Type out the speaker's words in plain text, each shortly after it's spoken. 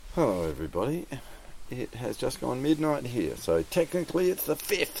Hello everybody, it has just gone midnight here, so technically it's the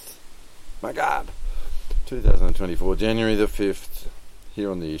 5th, my god, 2024, January the 5th,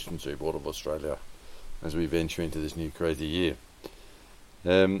 here on the eastern seaboard of Australia, as we venture into this new crazy year.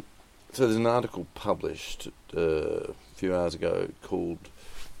 So there's an article published a few hours ago called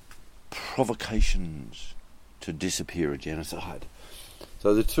Provocations to Disappear a Genocide.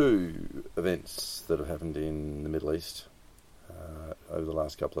 So the two events that have happened in the Middle East over the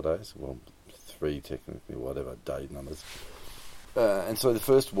last couple of days, well, 3 technically, whatever, day numbers. And so the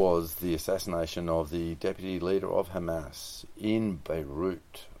first was the assassination of the deputy leader of Hamas in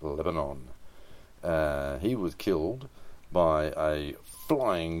Beirut, Lebanon. He was killed by a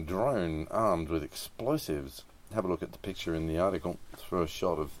flying drone armed with explosives. Have a look at the picture in the article for a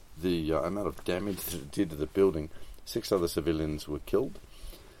shot of the amount of damage that it did to the building. 6 other civilians were killed.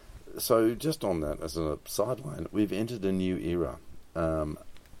 So just on that, as a sideline, we've entered a new era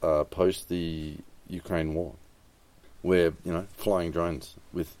post the Ukraine war, where, flying drones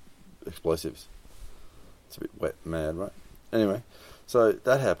with explosives. It's a bit wet, mad, right? Anyway, so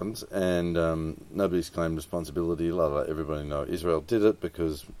that happens, and nobody's claimed responsibility. Everybody know Israel did it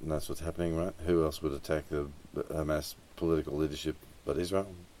because that's what's happening, right? Who else would attack the Hamas political leadership but Israel?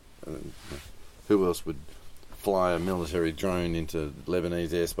 Who else would fly a military drone into Lebanese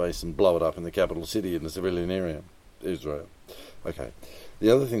airspace and blow it up in the capital city in the civilian area? Israel. Okay. The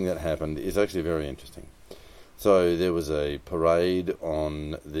other thing that happened is actually very interesting. So there was a parade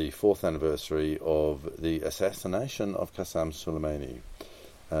on the 4th anniversary of the assassination of Qasem Soleimani,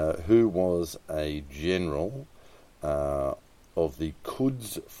 who was a general of the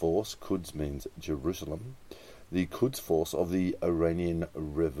Quds force. Quds means Jerusalem. The Quds force of the Iranian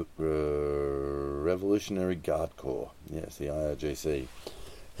Revolutionary Guard Corps. Yes, the IRGC.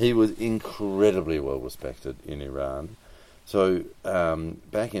 He was incredibly well respected in Iran. So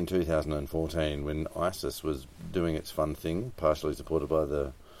back in 2014, when ISIS was doing its fun thing, partially supported by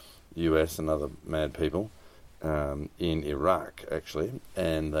the US and other mad people, in Iraq, actually,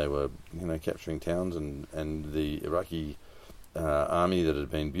 and they were, capturing towns, and the Iraqi army that had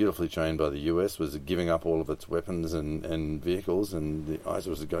been beautifully trained by the US was giving up all of its weapons and vehicles, and the ISIS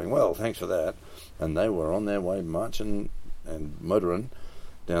was going, well, thanks for that, and they were on their way marching and motoring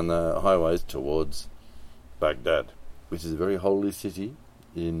down the highways towards Baghdad, which is a very holy city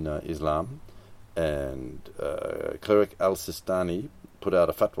in Islam, and cleric al-Sistani put out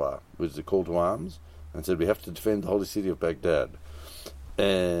a fatwa, which is a call to arms, and said we have to defend the holy city of Baghdad.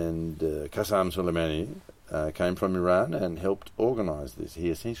 And Qasem Soleimani came from Iran and helped organise this. He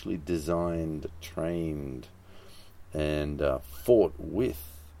essentially designed, trained, and fought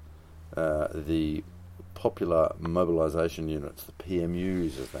with the Popular Mobilisation Units, the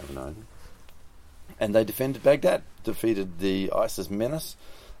PMUs as they were known. And they defended Baghdad, defeated the ISIS menace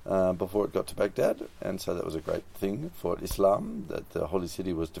before it got to Baghdad, and so that was a great thing for Islam, that the holy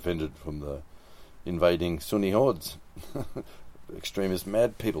city was defended from the invading Sunni hordes, extremist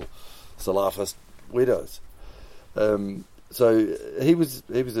mad people, Salafist weirdos. So he was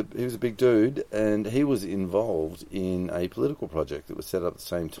a big dude, and he was involved in a political project that was set up at the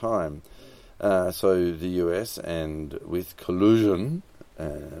same time. So the US, and with collusion,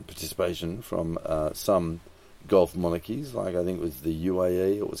 participation from some Gulf monarchies, like I think it was the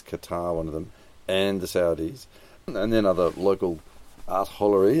UAE, it was Qatar, one of them, and the Saudis, and then other local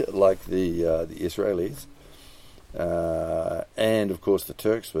arseholery like the Israelis, and of course the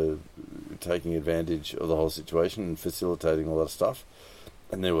Turks were taking advantage of the whole situation and facilitating all that stuff,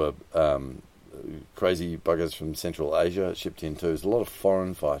 and there were crazy buggers from Central Asia shipped in too. There's a lot of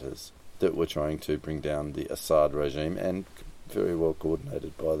foreign fighters that were trying to bring down the Assad regime, and very well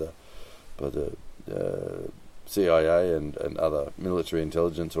coordinated by the CIA and other military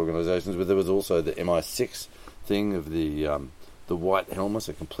intelligence organisations. But there was also the MI6 thing of the white helmets,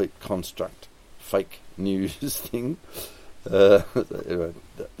 a complete construct, fake news thing. Anyway,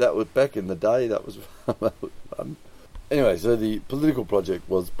 that was back in the day. That was fun. Anyway, so the political project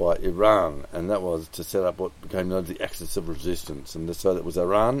was by Iran, and that was to set up what became known as the Axis of Resistance. And so that was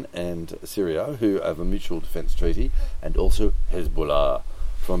Iran and Syria, who have a mutual defence treaty, and also Hezbollah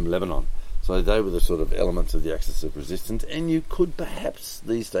from Lebanon. So they were the sort of elements of the Axis of Resistance, and you could perhaps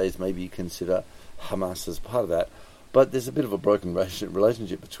these days maybe consider Hamas as part of that. But there's a bit of a broken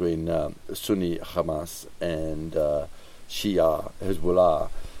relationship between Sunni Hamas and Shia Hezbollah,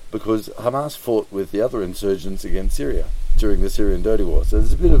 because Hamas fought with the other insurgents against Syria during the Syrian Dirty War. So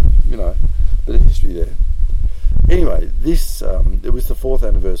there's a bit of, bit of history there. Anyway, this it was the 4th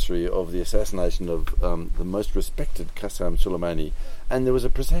anniversary of the assassination of the most respected Qasem Soleimani, and there was a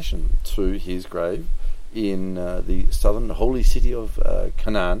procession to his grave in the southern holy city of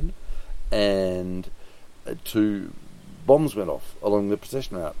Canaan, and two bombs went off along the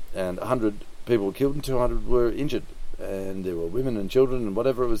procession route, and 100 people were killed and 200 were injured, and there were women and children and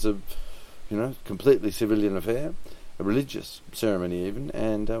whatever. It was a completely civilian affair, a religious ceremony even,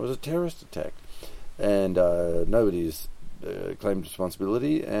 and it was a terrorist attack, and nobody's claimed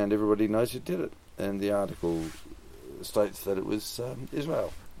responsibility, and everybody knows who did it. And the article states that it was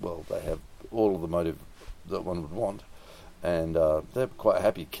Israel. Well, they have all of the motive that one would want, and they're quite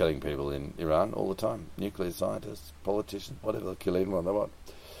happy killing people in Iran all the time. Nuclear scientists, politicians, whatever, they'll kill anyone they want.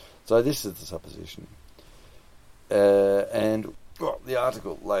 So this is the supposition. And the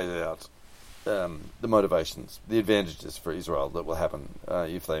article lays out the motivations, the advantages for Israel that will happen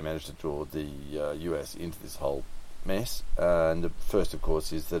if they manage to draw the US into this whole mess. And the first, of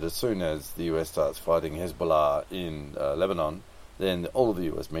course, is that as soon as the US starts fighting Hezbollah in Lebanon, then all of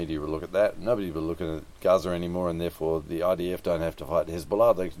the US media will look at that. Nobody will look at Gaza anymore, and therefore the IDF don't have to fight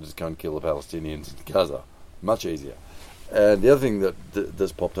Hezbollah. They can just go and kill the Palestinians in Gaza. Much easier. And the other thing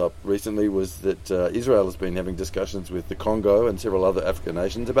that's popped up recently was that Israel has been having discussions with the Congo and several other African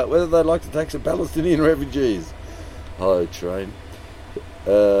nations about whether they'd like to take some Palestinian refugees. Hello, train.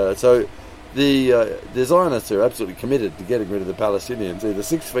 So the Zionists are absolutely committed to getting rid of the Palestinians, either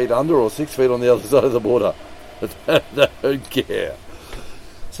 6 feet under or 6 feet on the other side of the border. They don't care.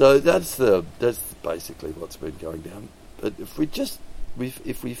 So that's basically what's been going down. But if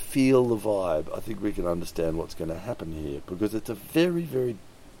we feel the vibe, I think we can understand what's going to happen here, because it's a very, very...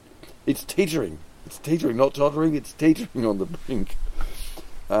 It's teetering. It's teetering, not tottering. It's teetering on the brink.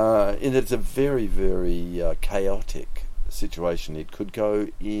 In that it's a very, very chaotic situation. It could go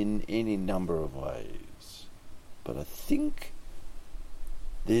in any number of ways. But I think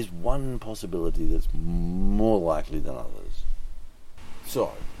there's one possibility that's more likely than others.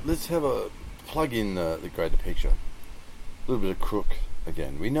 So, let's have a plug in the greater picture. A little bit of crook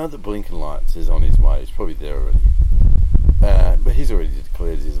again. We know that Blinken Lights is on his way. He's probably there already. But he's already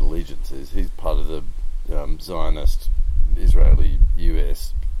declared his allegiances. He's part of the Zionist, Israeli,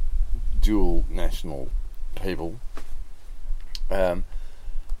 US, dual national people. And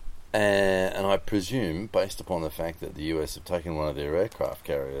I presume, based upon the fact that the US have taken one of their aircraft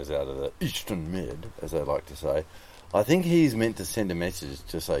carriers out of the Eastern Med, as they like to say, I think he's meant to send a message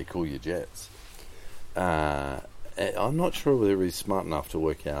to say, cool your jets. I'm not sure whether he's smart enough to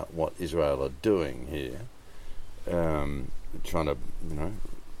work out what Israel are doing here, trying to,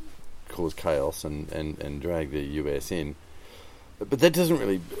 cause chaos and drag the US in. But that doesn't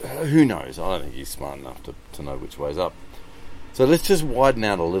really... Who knows? I don't think he's smart enough to know which way's up. So let's just widen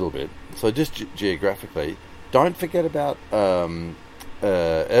out a little bit. So just geographically, don't forget about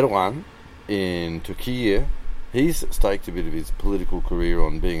Erdogan in Turkey. He's staked a bit of his political career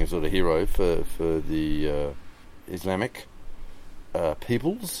on being a sort of hero for the Islamic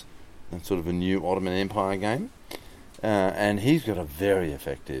peoples, and sort of a new Ottoman Empire game. And he's got a very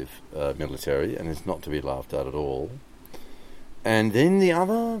effective military, and it's not to be laughed at all. And then the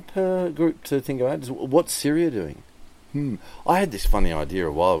other group to think about is, what's Syria doing? I had this funny idea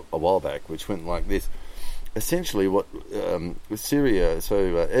a while back, which went like this. Essentially, what with Syria, so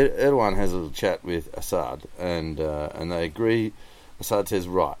Erdogan has a little chat with Assad, and they agree. Assad says,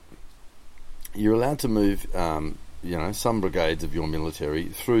 right, you're allowed to move, some brigades of your military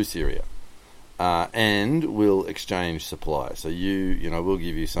through Syria, and we'll exchange supplies. So we'll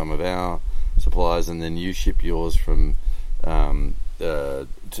give you some of our supplies, and then you ship yours from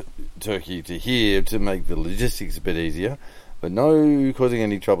Turkey to here to make the logistics a bit easier, but no causing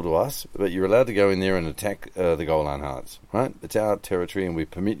any trouble to us. But you're allowed to go in there and attack the Golan Heights, right? It's our territory, and we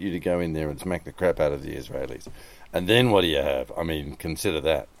permit you to go in there and smack the crap out of the Israelis. And then what do you have? I mean, consider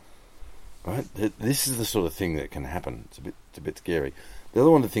that, right? This is the sort of thing that can happen. It's a bit scary. The other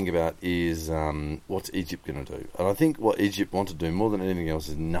one to think about is what's Egypt going to do? And I think what Egypt want to do more than anything else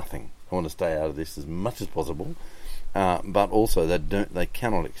is nothing. I want to stay out of this as much as possible. But also they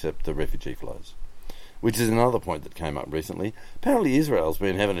cannot accept the refugee flows, which is another point that came up recently. Apparently Israel's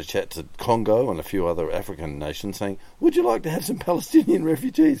been having a chat to Congo and a few other African nations saying, would you like to have some Palestinian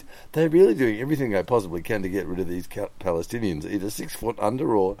refugees? They're really doing everything they possibly can to get rid of these Palestinians, either 6 foot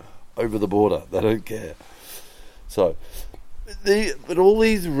under or over the border. They don't care. So, but all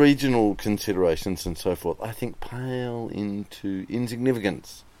these regional considerations and so forth, I think, pale into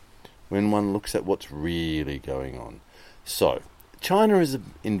insignificance when one looks at what's really going on. So, China has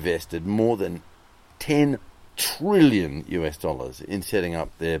invested more than $10 trillion US in setting up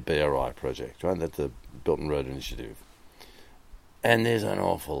their BRI project, right? That's the Belt and Road Initiative. And there's an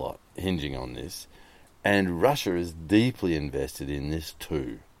awful lot hinging on this. And Russia is deeply invested in this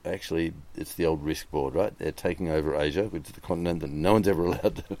too. actually, it's the old risk board, right? They're taking over Asia, which is the continent that no one's ever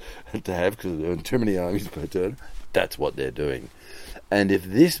allowed to have because there are too many armies per turn. That's what they're doing. And if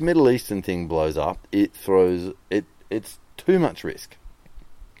this Middle Eastern thing blows up, it's too much risk,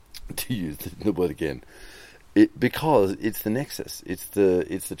 to use the word again, because it's the nexus. It's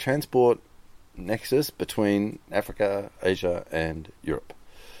the transport nexus between Africa, Asia, and Europe.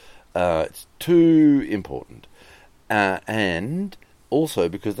 It's too important. And also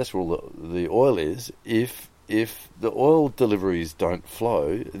because that's where all the oil is. If the oil deliveries don't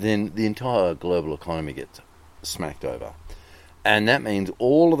flow, then the entire global economy gets smacked over. And that means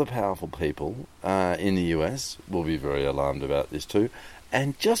all of the powerful people in the US will be very alarmed about this too.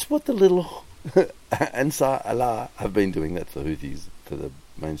 And just what the little Ansar Allah have been doing, that's the Houthis for the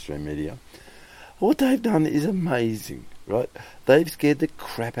mainstream media, what they've done is amazing, right? They've scared the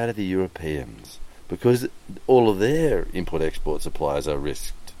crap out of the Europeans because all of their import-export suppliers are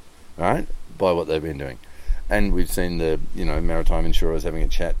risked, right, by what they've been doing. And we've seen the maritime insurers having a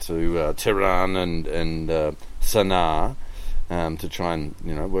chat to Tehran and Sana'a to try and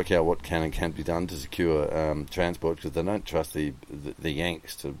work out what can and can't be done to secure transport, because they don't trust the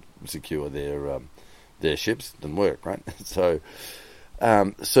Yanks to secure their ships. It doesn't work, right? So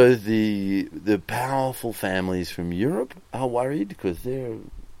the powerful families from Europe are worried because their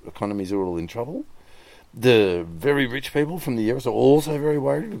economies are all in trouble. The very rich people from the US are also very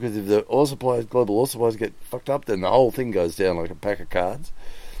worried because if the global oil supplies get fucked up, then the whole thing goes down like a pack of cards.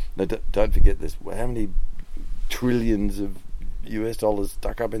 Now, don't forget this. How many trillions of US dollars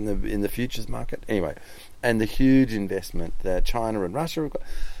stuck up in the futures market? Anyway, and the huge investment that China and Russia have got.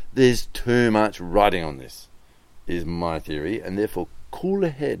 There's too much riding on this, is my theory, and therefore cooler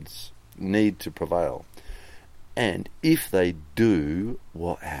heads need to prevail. And if they do,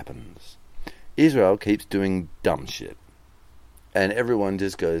 what happens? Israel keeps doing dumb shit. And everyone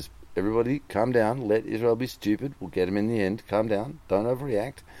just goes, everybody calm down, let Israel be stupid, we'll get them in the end, calm down, don't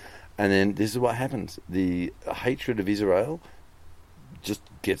overreact. And then this is what happens. The hatred of Israel just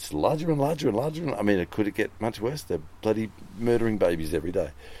gets larger and larger and larger. I mean, could it get much worse? They're bloody murdering babies every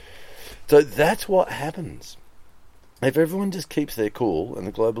day. So that's what happens. If everyone just keeps their cool and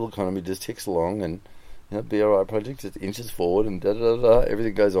the global economy just ticks along and BRI project just inches forward and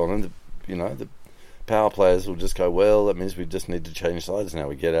everything goes on, and the power players will just go, well, that means we just need to change sides now.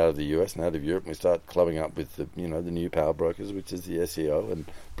 We get out of the US and out of Europe and we start clubbing up with the the new power brokers, which is the SEO and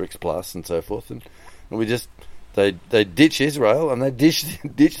BRICS Plus and so forth, and we just they ditch Israel and they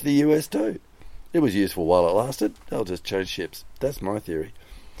ditch the US too. It was useful while it lasted. They'll just change ships. That's my theory.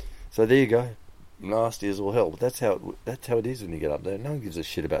 So there you go. Nasty as all hell, but that's how it is when you get up there. No one gives a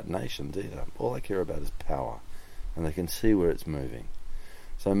shit about nations either. All they care about is power, and they can see where it's moving.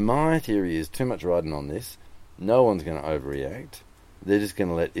 So my theory is too much riding on this. No one's going to overreact. They're just going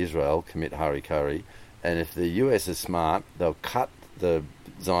to let Israel commit harikari, and if the US is smart, they'll cut the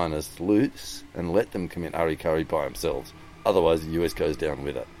Zionists loose and let them commit harikari by themselves. Otherwise, the US goes down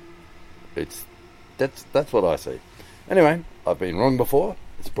with it. That's what I see. Anyway, I've been wrong before.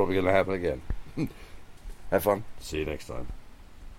 It's probably going to happen again. Have fun. See you next time.